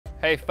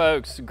Hey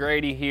folks,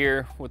 Grady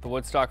here with the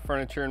Woodstock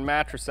Furniture and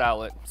Mattress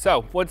outlet.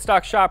 So,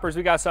 Woodstock shoppers,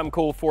 we got something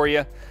cool for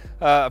you.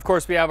 Of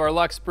course, we have our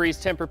Luxe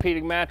Breeze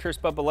Tempur-Pedic mattress,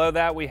 but below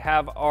that we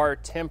have our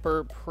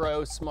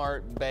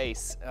TEMPUR-ProSmart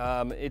base.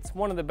 It's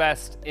one of the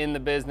best in the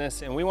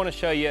business, and we want to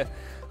show you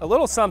a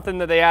little something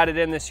that they added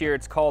in this year.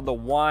 It's called the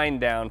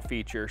wind down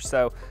feature.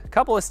 So, a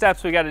couple of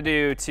steps we got to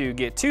do to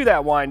get to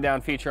that wind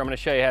down feature. I'm going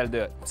to show you how to do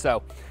it.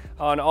 So,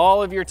 on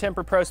all of your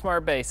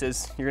TEMPUR-ProSmart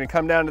bases, you're going to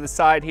come down to the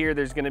side here.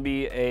 There's going to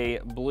be a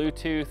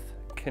Bluetooth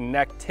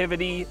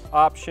connectivity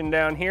option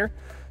down here.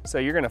 So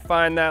you're going to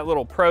find that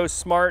little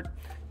ProSmart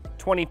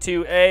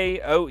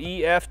 22A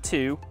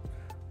OEF2.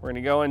 We're going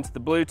to go into the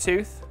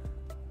Bluetooth.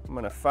 I'm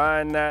going to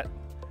find that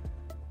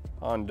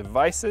on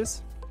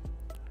devices.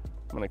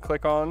 I'm going to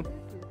click on,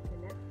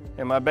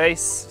 and my base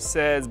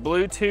says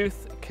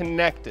Bluetooth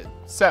connected.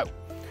 So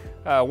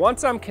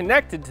once I'm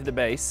connected to the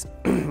base,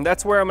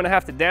 that's where I'm going to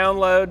have to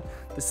download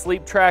the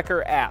Sleep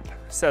Tracker app.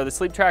 So the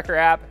Sleep Tracker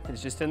app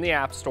is just in the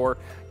App Store.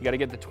 You got to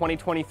get the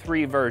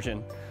 2023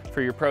 version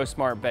for your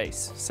ProSmart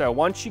base. So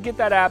once you get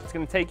that app, it's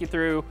going to take you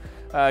through,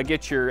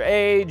 get your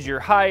age, your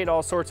height,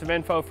 all sorts of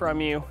info from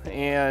you,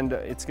 and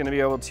it's going to be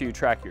able to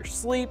track your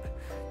sleep.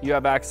 You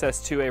have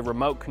access to a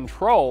remote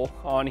control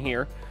on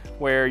here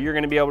where you're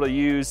going to be able to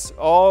use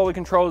all the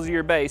controls of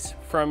your base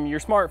from your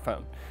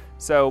smartphone.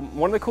 So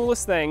one of the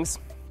coolest things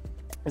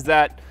is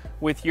that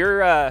with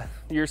your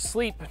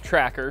sleep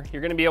tracker,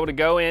 you're going to be able to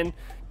go in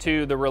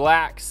to the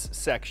relax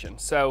section.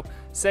 So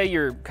say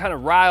you're kind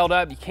of riled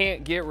up, you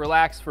can't get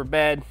relaxed for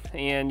bed,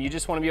 and you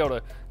just want to be able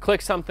to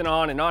click something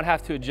on and not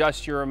have to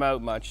adjust your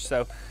remote much.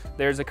 So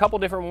there's a couple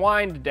different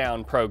wind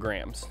down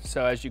programs.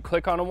 So as you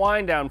click on a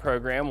wind down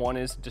program, one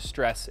is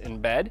distress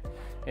in bed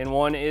and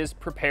one is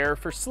prepare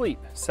for sleep.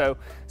 So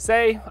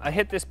say I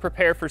hit this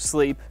prepare for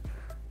sleep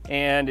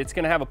and it's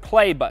going to have a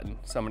play button.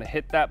 So I'm going to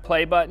hit that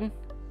play button,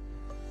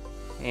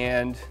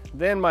 and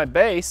then my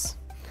base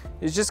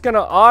is just going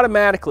to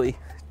automatically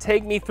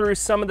take me through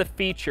some of the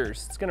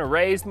features. It's going to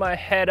raise my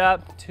head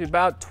up to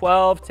about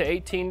 12 to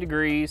 18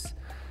 degrees.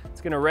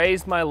 It's going to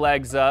raise my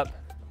legs up,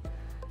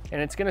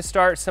 and it's going to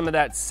start some of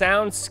that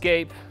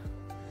soundscape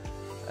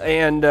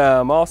and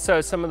also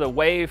some of the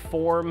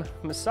waveform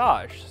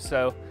massage.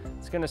 So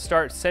it's going to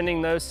start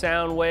sending those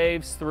sound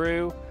waves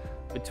through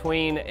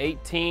between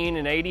 18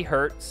 and 80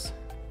 hertz.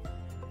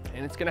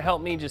 And it's going to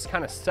help me just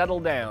kind of settle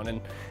down. And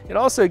it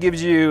also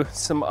gives you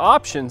some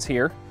options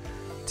here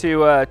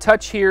to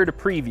touch here to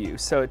preview.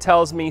 So it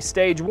tells me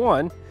stage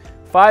 1,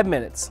 5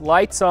 minutes,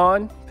 lights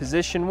on,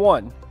 position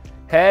 1,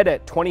 head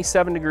at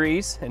 27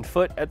 degrees and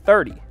foot at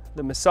 30.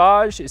 The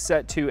massage is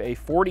set to a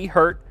 40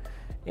 hertz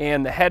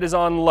and the head is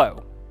on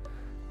low.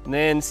 And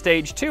then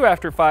stage 2,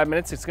 after 5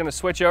 minutes, it's going to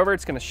switch over.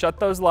 It's going to shut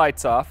those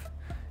lights off.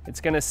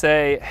 It's going to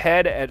say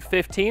head at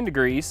 15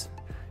 degrees.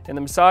 And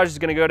the massage is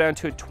going to go down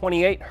to a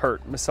 28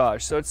 hertz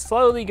massage. So it's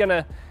slowly going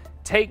to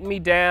take me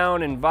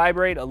down and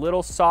vibrate a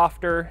little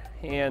softer.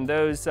 And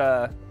those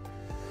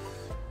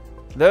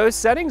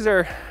settings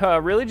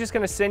are really just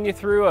going to send you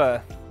through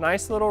a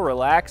nice little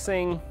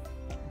relaxing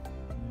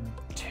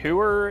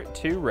tour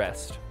to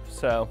rest.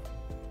 So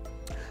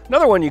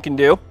another one you can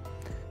do,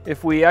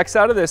 if we X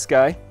out of this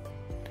guy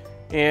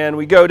and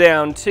we go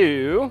down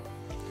to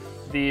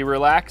the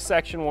relax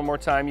section one more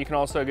time, you can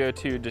also go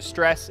to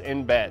distress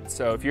in bed.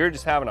 So if you're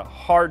just having a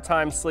hard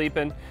time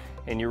sleeping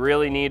and you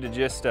really need to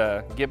just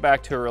get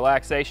back to a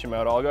relaxation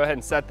mode, I'll go ahead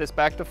and set this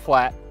back to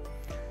flat.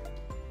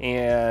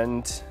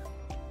 And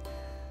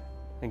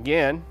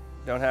again,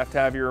 don't have to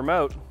have your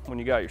remote when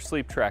you got your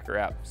sleep tracker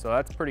app. So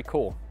that's pretty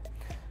cool.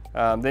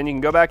 Then you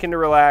can go back into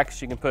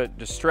relax. You can put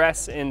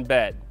distress in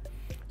bed.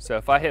 So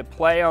if I hit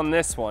play on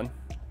this one,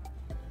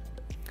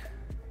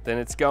 then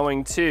it's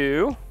going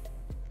to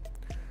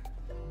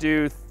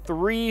do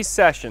 3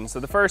 sessions. So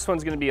the first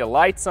one's going to be a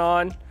lights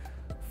on,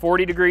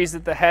 40 degrees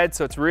at the head,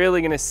 so it's really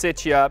going to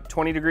sit you up,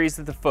 20 degrees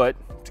at the foot.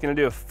 It's going to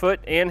do a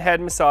foot and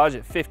head massage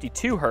at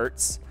 52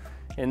 hertz.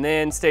 And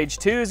then stage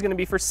 2 is going to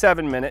be for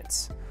 7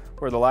 minutes,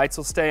 where the lights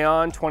will stay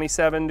on,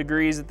 27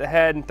 degrees at the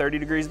head and 30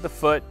 degrees at the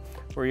foot,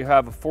 where you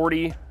have a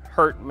 40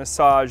 hertz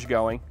massage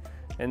going.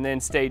 And then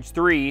stage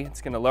 3,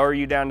 it's going to lower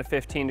you down to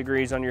 15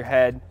 degrees on your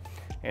head,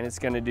 and it's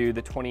going to do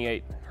the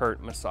 28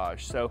 hertz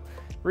massage. So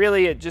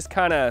really it just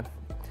kind of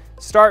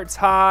starts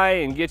high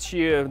and gets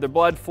you the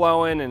blood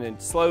flowing, and it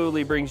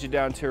slowly brings you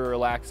down to a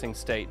relaxing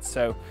state.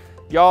 So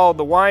y'all,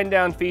 the wind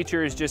down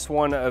feature is just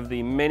one of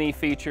the many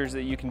features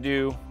that you can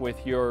do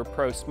with your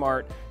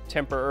ProSmart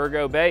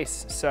Tempur-Ergo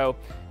base. So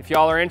if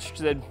y'all are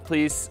interested,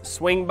 please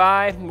swing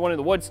by one of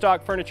the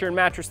Woodstock Furniture and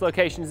Mattress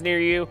locations near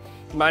you.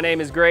 My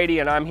name is Grady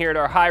and I'm here at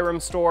our Hiram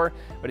store,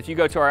 but if you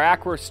go to our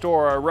Acworth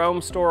store, our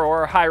Rome store, or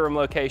our Hiram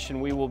location,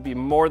 we will be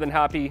more than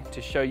happy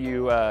to show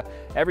you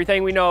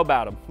everything we know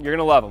about them. You're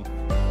gonna love them.